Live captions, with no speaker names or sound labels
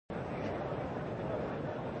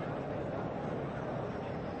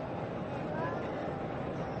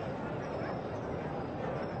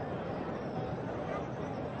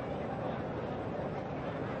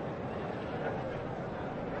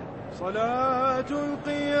صلاة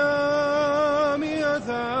القيام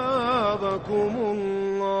أثابكم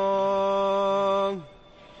الله.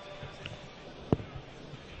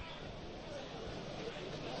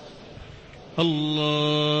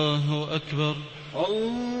 الله أكبر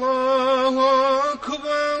الله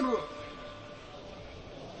أكبر.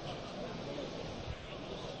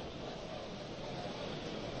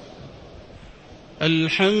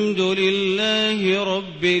 الحمد لله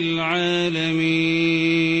رب العالمين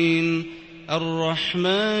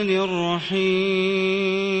الرحمن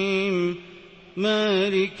الرحيم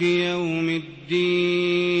مالك يوم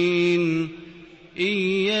الدين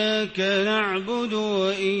إياك نعبد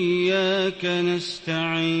وإياك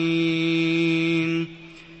نستعين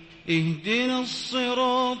اهدنا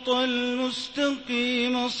الصراط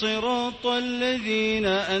المستقيم صراط الذين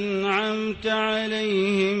أنعمت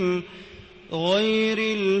عليهم غير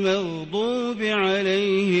المغضوب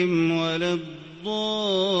عليهم ولا الضالين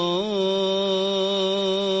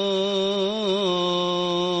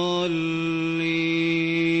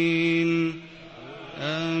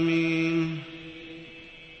آمين.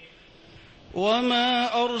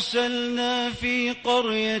 وما أرسلنا في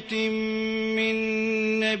قرية من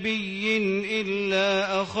نبي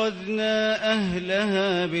إلا أخذنا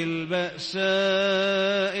أهلها بالبأساء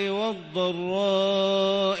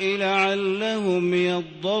والضراء لعلهم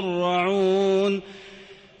يضرعون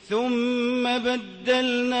ثم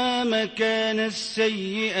بدلنا مكان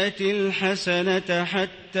السيئة الحسنة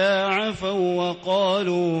حتى عفوا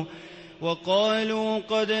وقالوا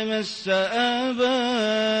قد مس آباءنا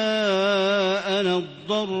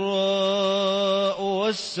الضراء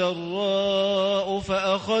والسراء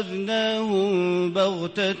فأخذناهم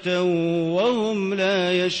بغتة وهم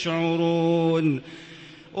لا يشعرون.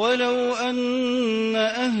 ولو أن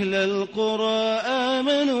أهل القرى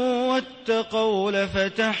آمنوا واتقوا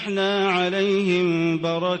لفتحنا عليهم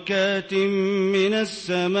بركات من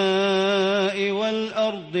السماء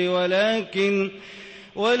والأرض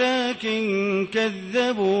ولكن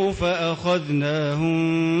كذبوا فأخذناهم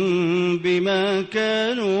بما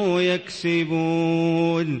كانوا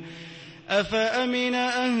يكسبون. أفأمن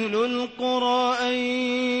أهل القرى أن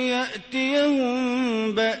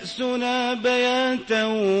يأتيهم بأسنا بياتا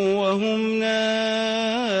وهم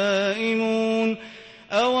نائمون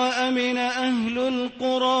أوأمن أهل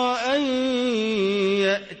القرى أن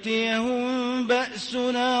يأتيهم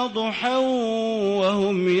بأسنا ضحى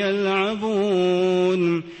وهم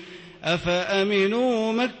يلعبون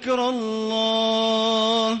أفأمنوا مكر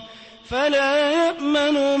الله فلا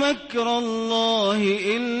يأمن مكر الله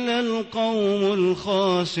إلا القوم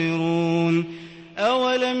الخاسرون.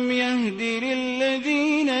 أولم يهد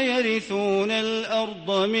للذين يرثون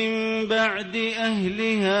الأرض من بعد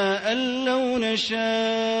أهلها أن لو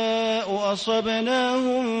نشاء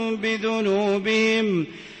أصبناهم بذنوبهم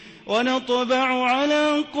ونطبع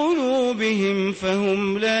على قلوبهم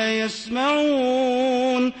فهم لا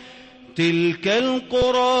يسمعون. تلك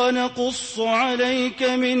القرى نقص عليك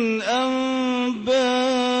من أنبائها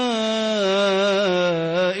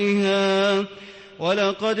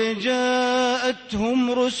ولقد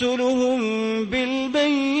جاءتهم رسلهم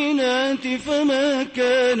بالبينات فما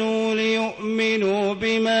كانوا ليؤمنوا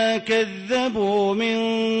بما كذبوا من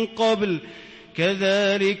قبل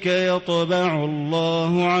كذلك يطبع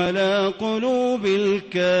الله على قلوب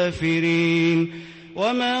الكافرين.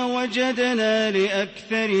 وما وجدنا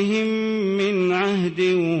لأكثرهم من عهد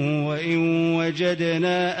وإن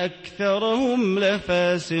وجدنا أكثرهم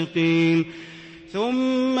لفاسقين.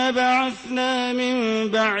 ثم بعثنا من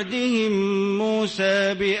بعدهم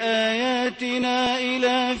موسى بآياتنا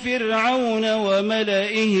إلى فرعون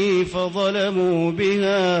وملئه فظلموا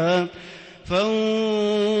بها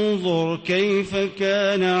فانظر كيف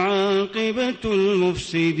كان عاقبة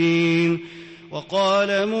المفسدين.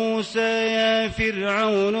 وقال موسى يا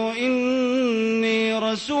فرعون إني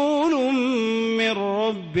رسول من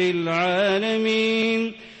رب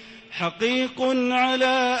العالمين حقيق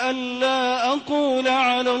على ألا أقول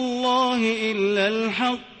على الله إلا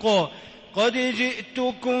الحق قد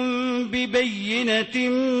جئتكم ببينة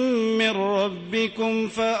من ربكم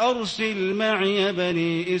فأرسل معي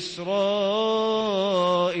بني إسرائيل.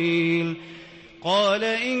 قال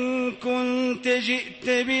إن كنت جئت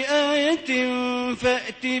بآية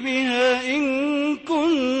فأت بها إن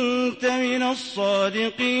كنت من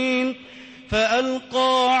الصادقين.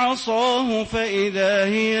 فألقى عصاه فإذا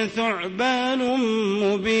هي ثعبان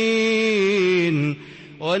مبين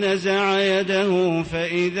ونزع يده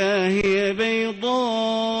فإذا هي بيضاء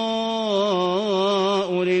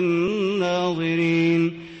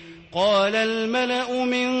للناظرين. قال الملأ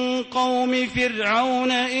من قوم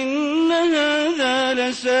فرعون إن هذا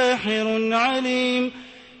لساحر عليم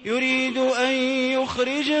يريد أن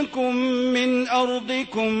يخرجكم من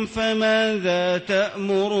أرضكم فماذا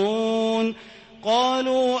تأمرون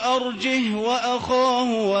قالوا أرجه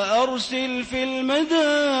وأخاه وأرسل في المدائن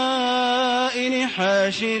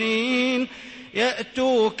حاشرين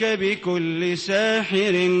يأتوك بكل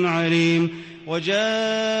ساحر عليم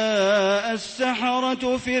وجاء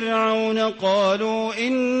السحرة فرعون قالوا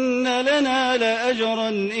إن لنا لأجرا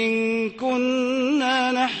إن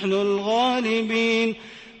كنا نحن الغالبين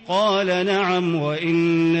قال نعم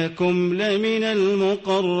وإنكم لمن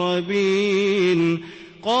المقربين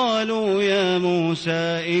قالوا يا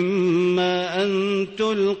موسى إما أن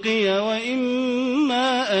تلقي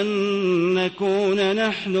وإما أن نكون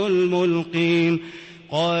نحن الملقين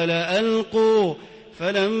قال ألقوا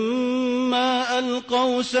فلما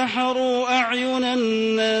ألقوا سحروا أعين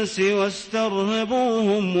الناس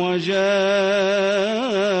واسترهبوهم وجاءوا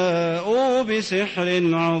بسحر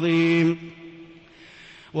عظيم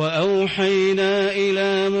وأوحينا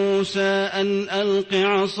إلى موسى أن ألق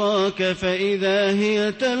عصاك فإذا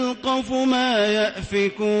هي تلقف ما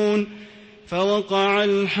يأفكون فوقع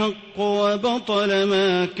الحق وبطل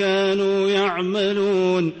ما كانوا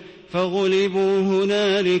يعملون فغلبوا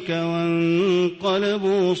هنالك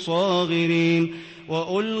وانقلبوا صاغرين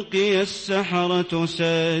وألقي السحرة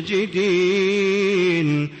ساجدين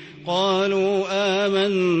قالوا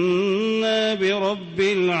آمنا برب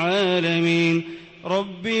العالمين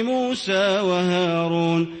رب موسى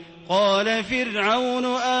وهارون قال فرعون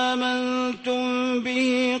آمنتم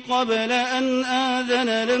به قبل أن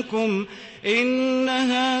آذن لكم إن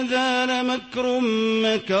هذا لمكر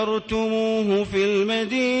مكرتموه في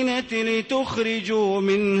المدينة لتخرجوا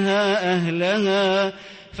منها أهلها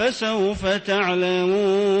فسوف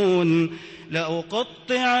تعلمون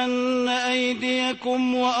لأقطعن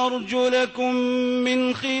أيديكم وأرجلكم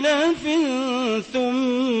من خلاف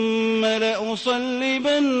ثم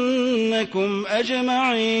لأصلبنكم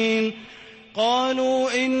أجمعين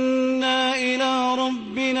قالوا إنا إلى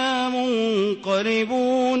ربنا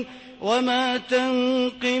منقلبون وما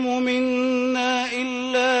تنقم منا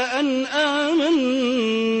إلا أن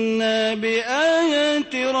آمنا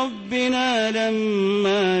بآيات ربنا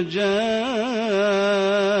لما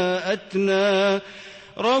جاءتنا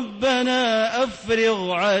ربنا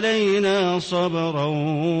أفرغ علينا صبرا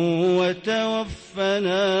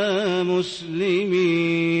وتوفنا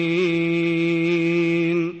مسلمين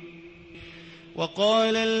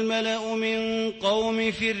وقال الملأ من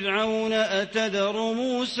قوم فرعون أتذر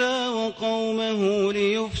موسى وقومه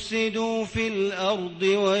ليفسدوا في الأرض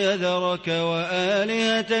ويذرك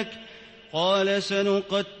وآلهتك قال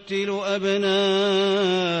سنقتل أبناءهم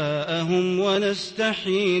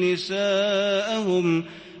ونستحيي نساءهم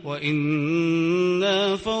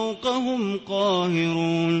وإنا فوقهم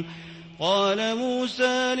قاهرون قال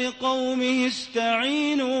موسى لقومه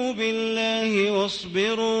استعينوا بالله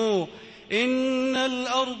واصبروا إن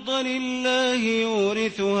الأرض لله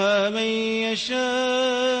يورثها من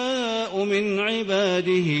يشاء من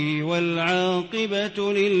عباده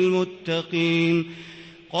والعاقبة للمتقين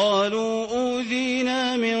قالوا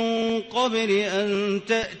أوذينا من قبل أن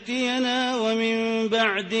تأتينا ومن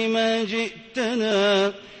بعد ما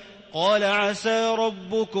جئتنا قال عسى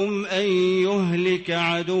ربكم أن يهلك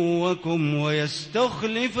عدوكم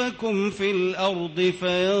ويستخلفكم في الأرض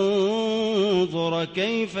فينظر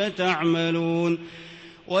كيف تعملون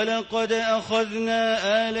ولقد أخذنا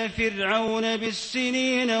آل فرعون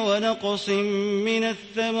بالسنين ونقص من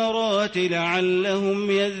الثمرات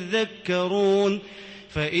لعلهم يذكرون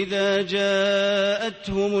فإذا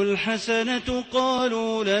جاءتهم الحسنة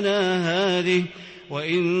قالوا لنا هذه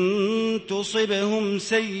وإن تصبهم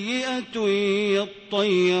سيئة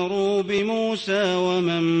يطيروا بموسى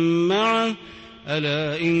ومن معه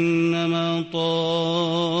ألا إنما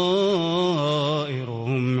طائرهم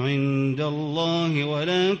عند الله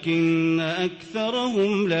ولكن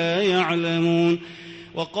أكثرهم لا يعلمون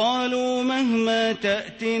وقالوا مهما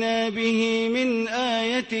تأتنا به من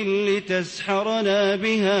آية لتسحرنا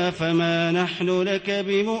بها فما نحن لك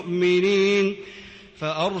بمؤمنين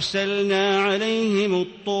فأرسلنا عليهم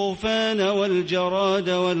الطوفان والجراد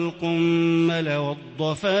والقمل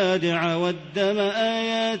والضفادع والدم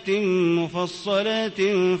آيات مفصلات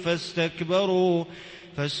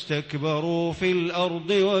فاستكبروا في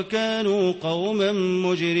الأرض وكانوا قوما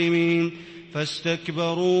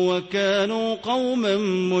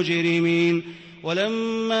مجرمين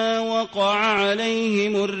ولما وقع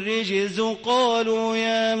عليهم الرجز قالوا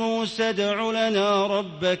يا موسى ادع لنا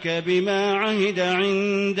ربك بما عهد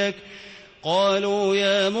عندك قالوا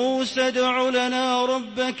يا موسى ادع لنا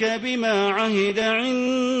ربك بما عهد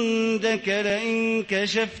عندك لئن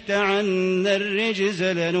كشفت عنا الرجز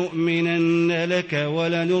لنؤمنن لك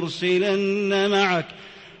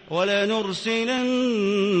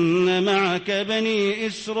ولنرسلن معك بني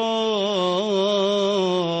إسرائيل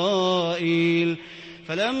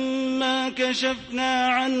فلما كشفنا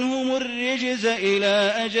عنهم الرجز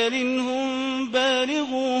إلى أجل هم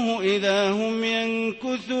بالغوه إذا هم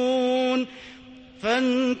ينكثون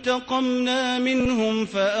فانتقمنا منهم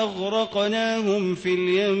فأغرقناهم في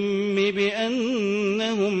اليم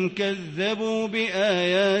بأنهم كذبوا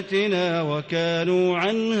بآياتنا وكانوا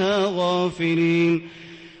عنها غافلين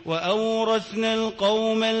وأورثنا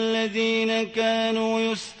القوم الذين كانوا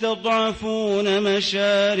يستضعفون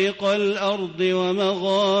مشارق الأرض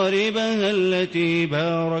ومغاربها التي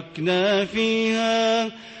باركنا فيها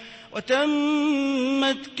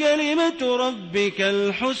وتمت كلمة ربك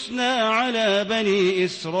الحسنى على بني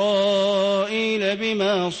إسرائيل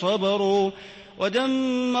بما صبروا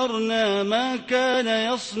ودمرنا ما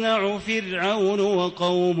كان يصنع فرعون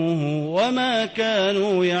وقومه وما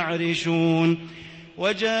كانوا يعرشون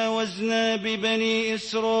وجاوزنا ببني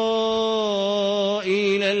إسرائيل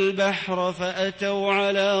البحر فأتوا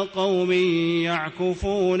على قوم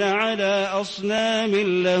يعكفون على أصنام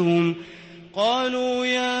لهم قالوا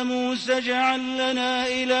يا موسى اجعل لنا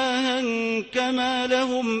إلها كما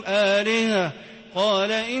لهم آلهة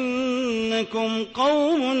قال إنكم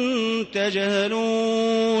قوم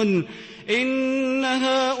تجهلون إن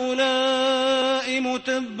هؤلاء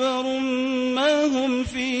متبر ما هم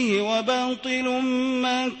فيه وباطل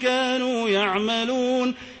ما كانوا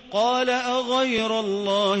يعملون قال أغير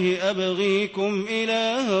الله أبغيكم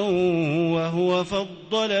إلها وهو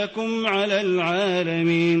فضلكم على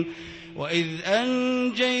العالمين وإذ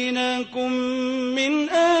أنجيناكم من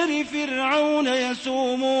آل فرعون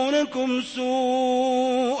يسومونكم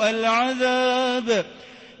سوء العذاب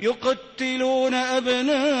يقتلون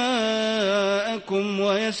أبناءكم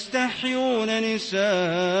ويستحيون نساءكم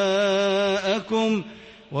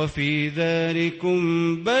وفي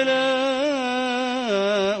ذلكم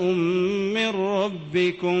بلاء من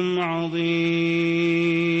ربكم عظيم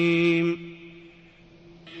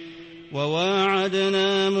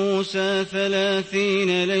وواعدنا موسى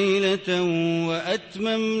 30 ليلة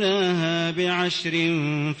وأتممناها ب10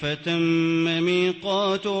 فتم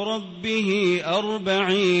ميقات ربه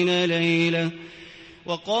 40 ليلة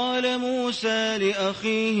وقال موسى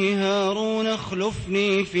لأخيه هارون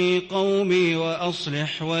اخلفني في قومي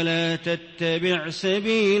وأصلح ولا تتبع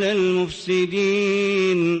سبيل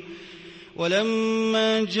المفسدين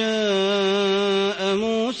ولما جاء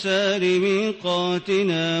موسى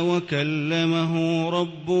لميقاتنا وكلمه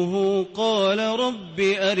ربه قال رب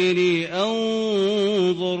أرني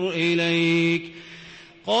أنظر إليك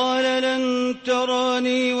قال لن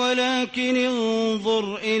تراني ولكن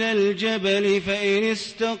انظر إلى الجبل فإن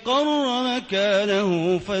استقر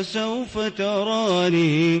مكانه فسوف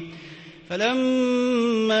تراني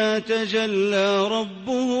فلما تجلى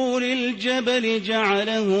ربه للجبل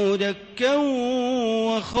جعله دكا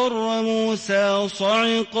وخر موسى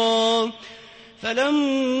صعقا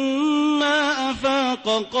فلما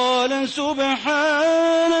أفاق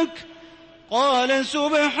قال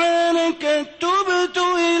سبحانك تبت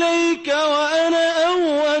إليك وأنا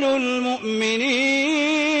أول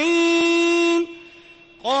المؤمنين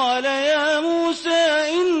قال يا موسى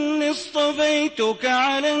إني اصطفيتك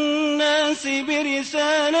على الناس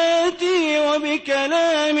برسالاتي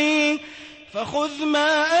وبكلامي فخذ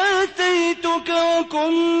ما آتيتك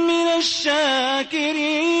وكن من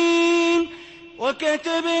الشاكرين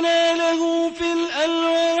وكتبنا له في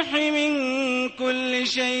الألواح من كل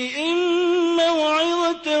شيء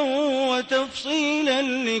موعظة وتفصيلا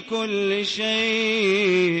لكل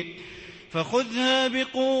شيء فخذها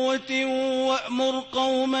بقوة وأمر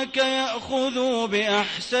قومك يأخذوا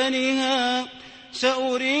بأحسنها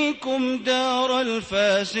سأريكم دار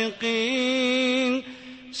الفاسقين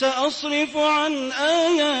سأصرف عن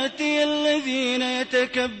آياتي الذين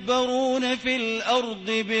يتكبرون في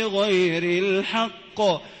الأرض بغير الحق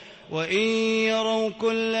وإن يروا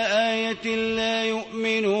كل آية لا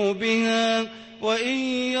يؤمنوا بها وإن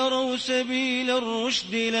يروا سبيل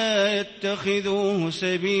الرشد لا يتخذوه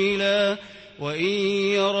سبيلا وإن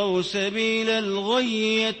يروا سبيل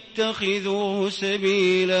الغي يتخذوه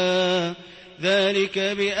سبيلا ذلك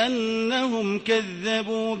بأنهم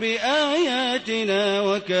كذبوا بآياتنا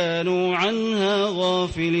وكانوا عنها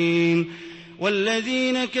غافلين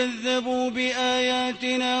والذين كذبوا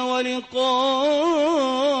بآياتنا ولقاء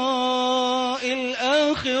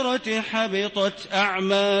الآخرة حبطت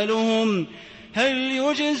أعمالهم هل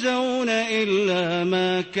يجزون إلا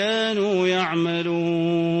ما كانوا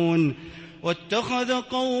يعملون. واتخذ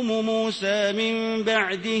قوم موسى من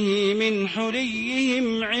بعده من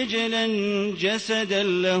حليهم عجلا جسدا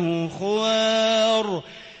له خوار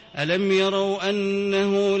ألم يروا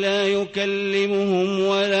أنه لا يكلمهم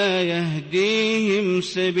ولا يهديهم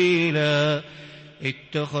سبيلا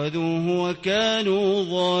اتخذوه وكانوا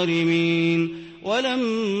ظالمين.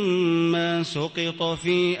 ولما سقط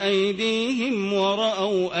في أيديهم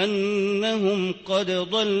ورأوا أنهم قد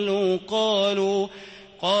ضلوا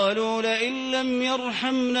قالوا لئن لم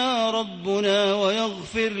يرحمنا ربنا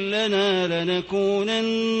ويغفر لنا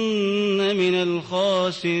لنكونن من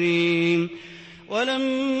الخاسرين.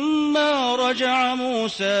 ولما رجع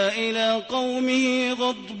موسى إلى قومه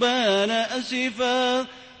غضبان أسفا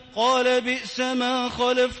قال بئس ما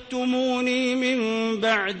خلفتموني من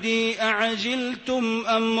بعدي أعجلتم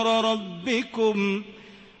أمر ربكم.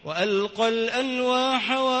 وألقى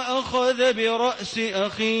الألواح وأخذ برأس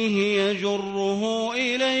أخيه يجره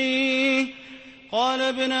إليه قال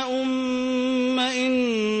ابن أم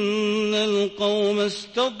إن القوم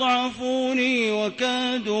استضعفوني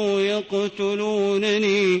وكادوا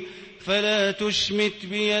يقتلونني فلا تشمت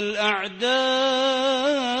بي الأعداء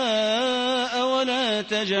ولا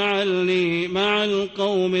تجعلني مع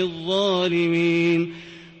القوم الظالمين.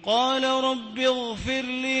 قال رب اغفر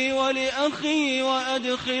لي ولأخي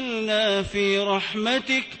وأدخلنا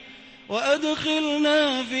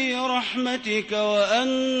في رحمتك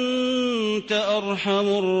وأنت أرحم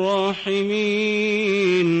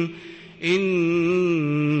الراحمين.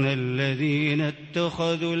 إن الذين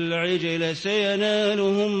اتخذوا العجل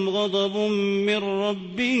سينالهم غضب من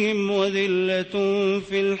ربهم وذلة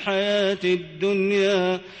في الحياة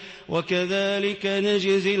الدنيا وكذلك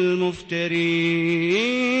نجزي المفترين.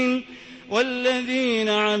 والذين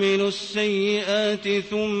عملوا السيئات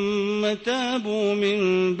ثم تابوا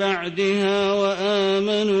من بعدها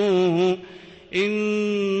وآمنوا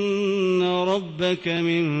إن ربك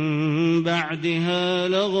من بعدها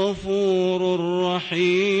لغفور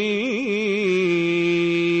رحيم.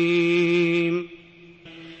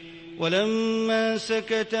 ولما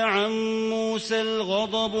سكت عن موسى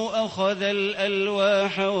الغضب أخذ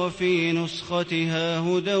الألواح وفي نسختها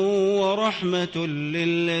هدى ورحمة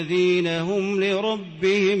للذين هم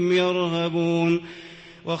لربهم يرهبون.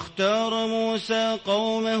 واختار موسى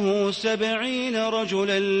قومه 70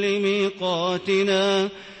 رجلا لميقاتنا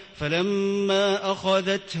فلما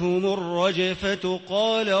أخذتهم الرجفة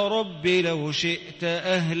قال رب لو شئت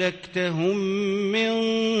أهلكتهم من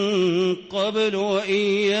قبل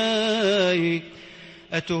وإياي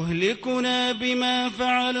أتهلكنا بما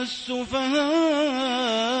فعل السفهاء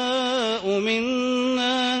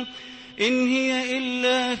منا إن هي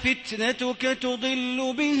إلا فتنتك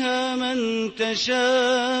تضل بها من تشاء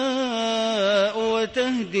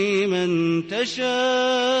وتهدي من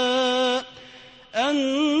تشاء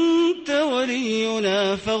أنت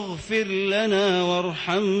ولينا فاغفر لنا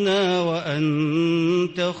وارحمنا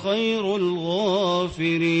وأنت خير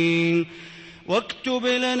الغافرين. واكتب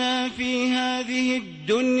لنا في هذه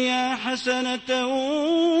الدنيا حسنة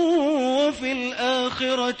وفي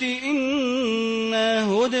الآخرة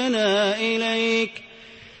إنا هدنا إليك.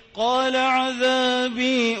 قال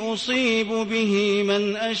عذابي أصيب به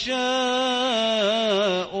من أشاء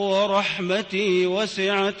ورحمتي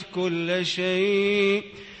وسعت كل شيء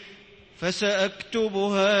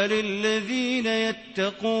فسأكتبها للذين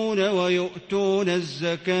يتقون ويؤتون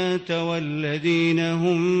الزكاة والذين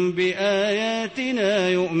هم بآياتنا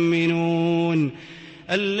يؤمنون.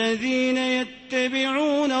 الذين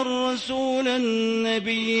يتبعون الرسول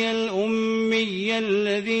النبي الأمي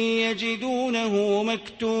الذي يجدونه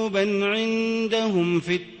مكتوبا عندهم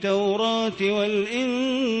في التوراة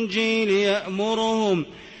والإنجيل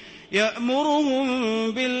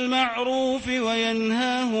يأمرهم بالمعروف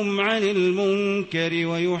وينهاهم عن المنكر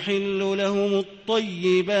ويحل لهم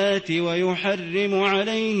الطيبات ويحرم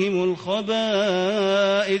عليهم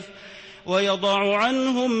الخبائث ويضع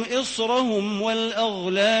عنهم إصرهم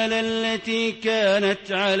والأغلال التي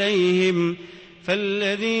كانت عليهم.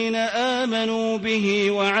 فالذين آمنوا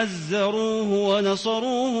به وعزروه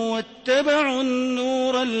ونصروه واتبعوا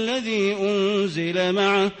النور الذي أنزل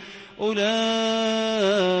معه أولئك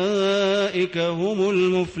هم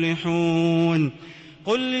المفلحون.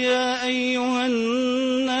 قل يا أيها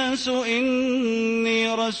الناس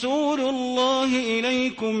إني رسول الله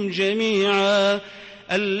إليكم جميعا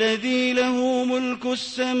الذي له ملك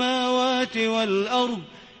السماوات والأرض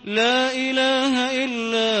لا إله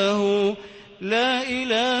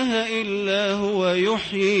إلا هو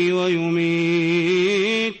يحيي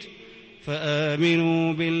ويميت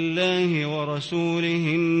فآمنوا بالله ورسوله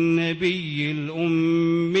النبي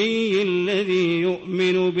الأمي الذي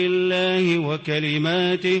يؤمن بالله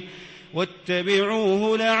وكلماته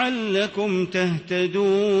واتبعوه لعلكم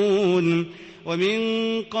تهتدون. ومن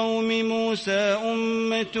قوم موسى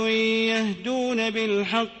أمة يهدون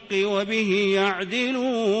بالحق وبه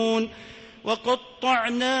يعدلون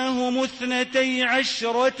وقطعناهم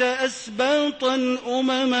 12 أسباطا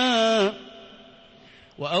أمما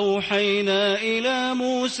وأوحينا إلى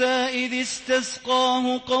موسى إذ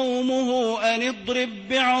استسقاه قومه أن اضرب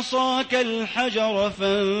بعصاك الحجر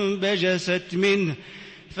فانبجست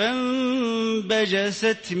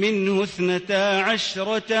منه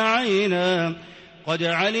 12 عينا قد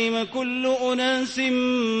علم كل أناس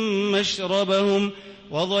مشربهم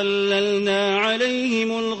وظللنا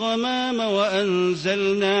عليهم الغمام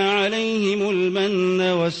وأنزلنا عليهم المن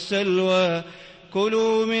والسلوى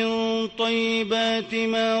كلوا من طيبات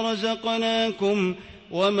ما رزقناكم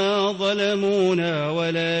وما ظلمونا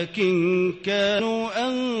ولكن كانوا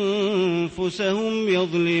أنفسهم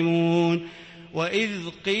يظلمون. وإذ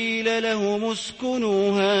قيل لهم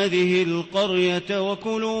اسكنوا هذه القرية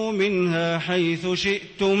وكلوا منها حيث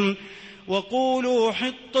شئتم وقولوا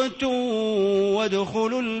حطة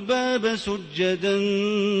وادخلوا الباب سجدا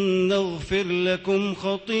نغفر لكم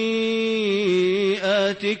خطيئاتكم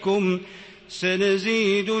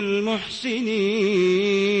سنزيد المحسنين.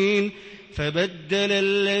 فبدل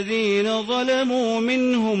الذين ظلموا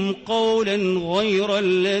منهم قولا غير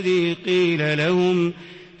الذي قيل لهم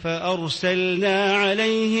فأرسلنا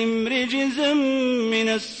عليهم رجزا من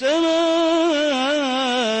السماء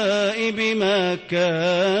بما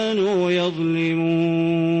كانوا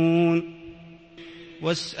يظلمون.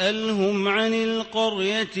 واسألهم عن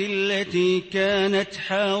القرية التي كانت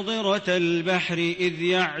حاضرة البحر إذ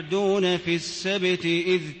يعدون في السبت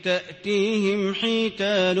إذ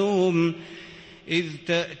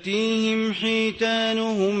تأتيهم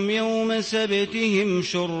حيتانهم يوم سبتهم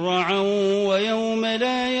شرعا ويوم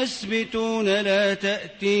لا يسبتون لا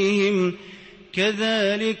تأتيهم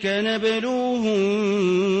كذلك نبلوهم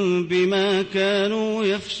بما كانوا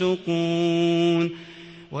يفسقون.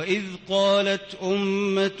 وإذ قالت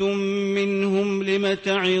أمة منهم لم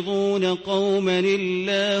تعظون قوما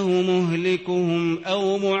الله مهلكهم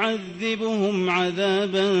أو معذبهم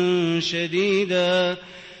عذابا شديدا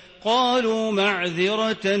قالوا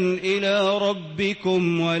معذرة إلى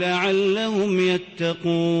ربكم ولعلهم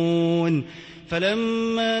يتقون.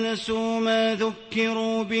 فلما نسوا ما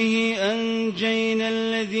ذكروا به أنجينا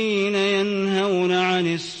الذين ينهون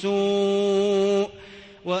عن السوء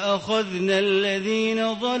وأخذنا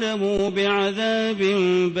الذين ظلموا بعذاب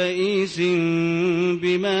بئيس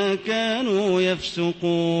بما كانوا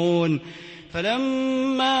يفسقون.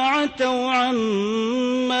 فلما عتوا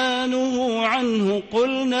عما نهوا عنه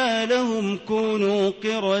قلنا لهم كونوا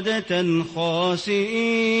قردة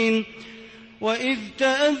خاسئين. وإذ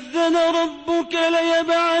تأذن ربك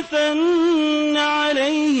ليبعثن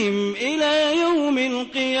عليهم إلى يوم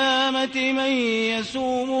القيامة من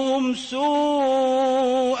يسومهم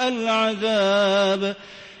سوء العذاب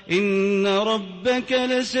إن ربك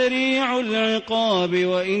لسريع العقاب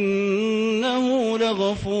وإنه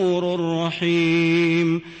لغفور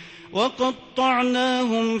رحيم.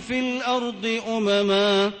 وقطعناهم في الأرض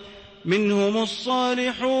أمما منهم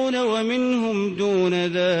الصالحون ومنهم دون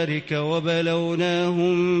ذلك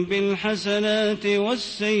وبلوناهم بالحسنات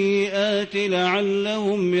والسيئات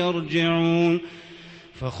لعلهم يرجعون.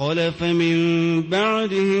 فخلف من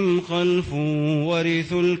بعدهم خلف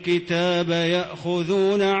ورثوا الكتاب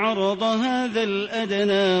يأخذون عرض هذا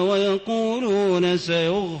الأدنى ويقولون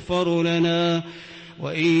سيغفر لنا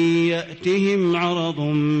وإن يأتهم عرض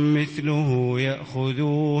مثله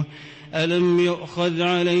يأخذوه. ألم يؤخذ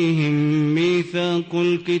عليهم ميثاق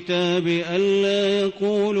الكتاب ألا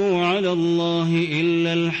يقولوا على الله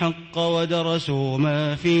إلا الحق ودرسوا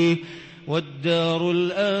ما فيه والدار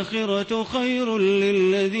الآخرة خير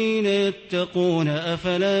للذين يتقون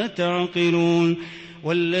أفلا تعقلون.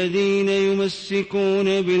 والذين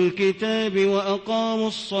يمسكون بالكتاب وأقاموا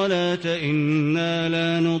الصلاة إنا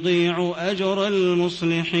لا نضيع أجر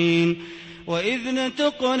المصلحين. وإذ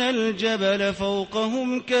نتقنا الجبل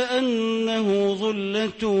فوقهم كأنه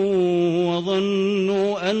ظلة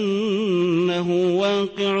وظنوا أنه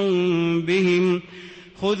واقع بهم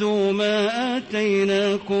خذوا ما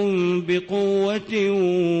آتيناكم بقوة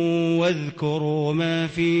واذكروا ما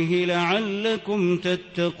فيه لعلكم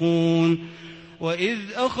تتقون. وإذ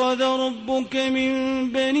أخذ ربك من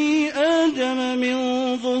بني آدم من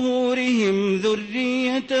ظهورهم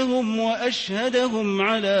ذريتهم وأشهدهم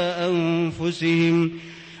على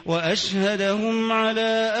وأشهدهم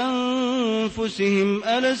على أنفسهم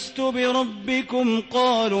ألست بربكم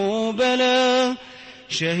قالوا بلى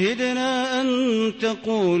شهدنا أن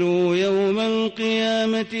تقولوا يوم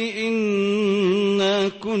القيامة إنا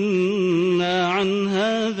كنا عن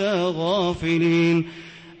هذا غافلين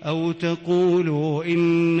أو تقولوا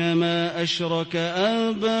إنما أشرك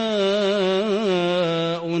آباؤنا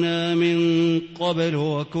من قبل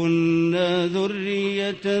وكنا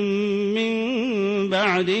ذرية من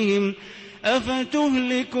بعدهم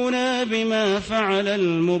أفتهلكنا بما فعل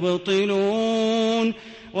المبطلون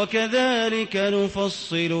وكذلك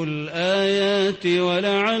نفصل الآيات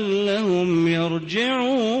ولعلهم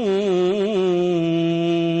يرجعون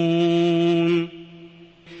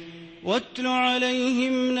واتل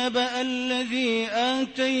عليهم نبأ الذي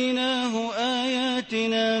آتيناه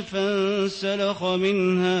آياتنا فانسلخ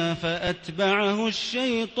منها فأتبعه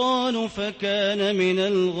الشيطان فكان من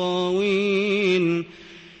الغاوين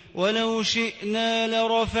ولو شئنا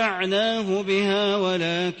لرفعناه بها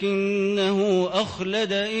ولكنه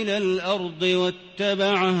أخلد إلى الأرض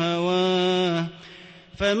واتبع هواه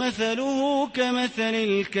فمثله كمثل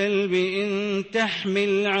الكلب إن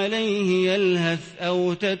تحمل عليه يلهث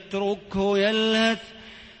أو تتركه يلهث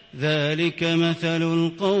ذلك مثل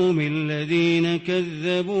القوم الذين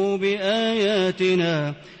كذبوا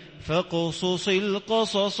بآياتنا فاقصص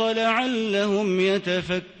القصص لعلهم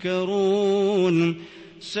يتفكرون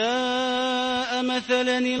ساء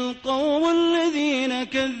مثلا القوم الذين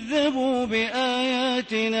كذبوا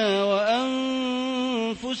بآياتنا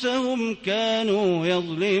وأنفسهم كانوا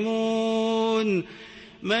يظلمون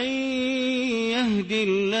من يهد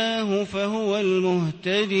الله فهو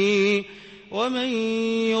المهتدي ومن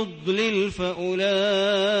يضلل فأولئك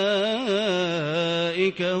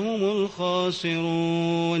هم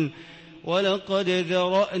الخاسرون ولقد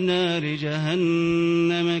ذرأنا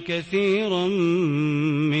لجهنم كثيرا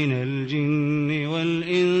من الجن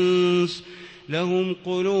والإنس لهم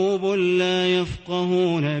قلوب لا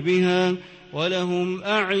يفقهون بها ولهم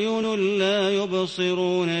أعين لا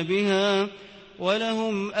يبصرون بها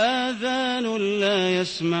ولهم آذان لا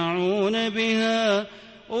يسمعون بها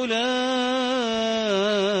أولئك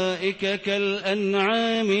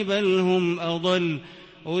كالأنعام بل هم أضل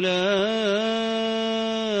أولئك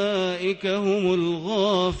هم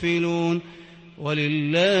الغافلون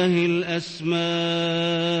ولله الأسماء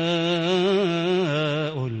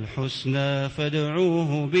الحسنى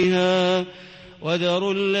فادعوه بها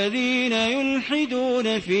وذروا الذين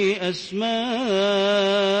يلحدون في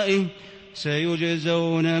أسمائه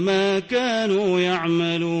سيجزون ما كانوا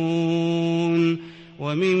يعملون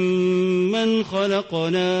وممن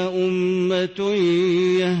خلقنا أمة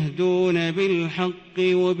يهدون بالحق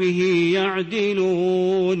وبه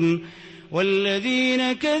يعدلون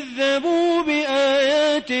والذين كذبوا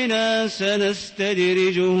بآياتنا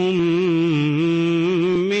سنستدرجهم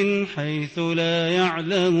من حيث لا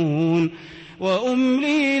يعلمون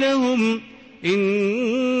وأملي لهم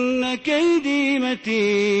إن كيدي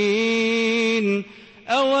متين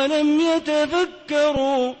أولم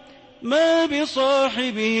يتفكروا ما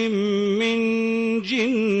بصاحبهم من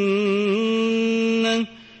جنة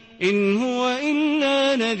إن هو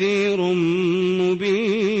إلا نذير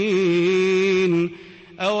مبين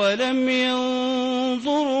أولم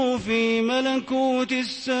ينظروا في ملكوت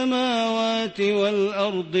السماوات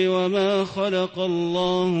والأرض وما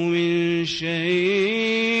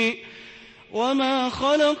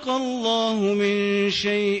خلق الله من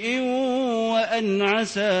شيء وأن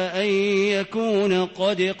عسى أن يكون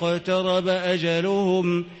قد اقترب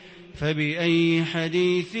أجلهم فبأي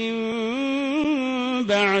حديث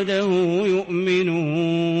بعده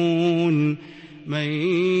يؤمنون من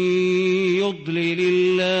يضلل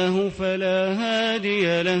الله فلا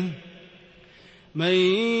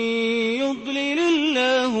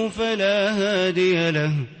هادي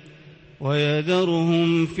له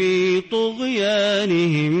ويذرهم في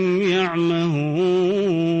طغيانهم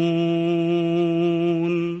يعمهون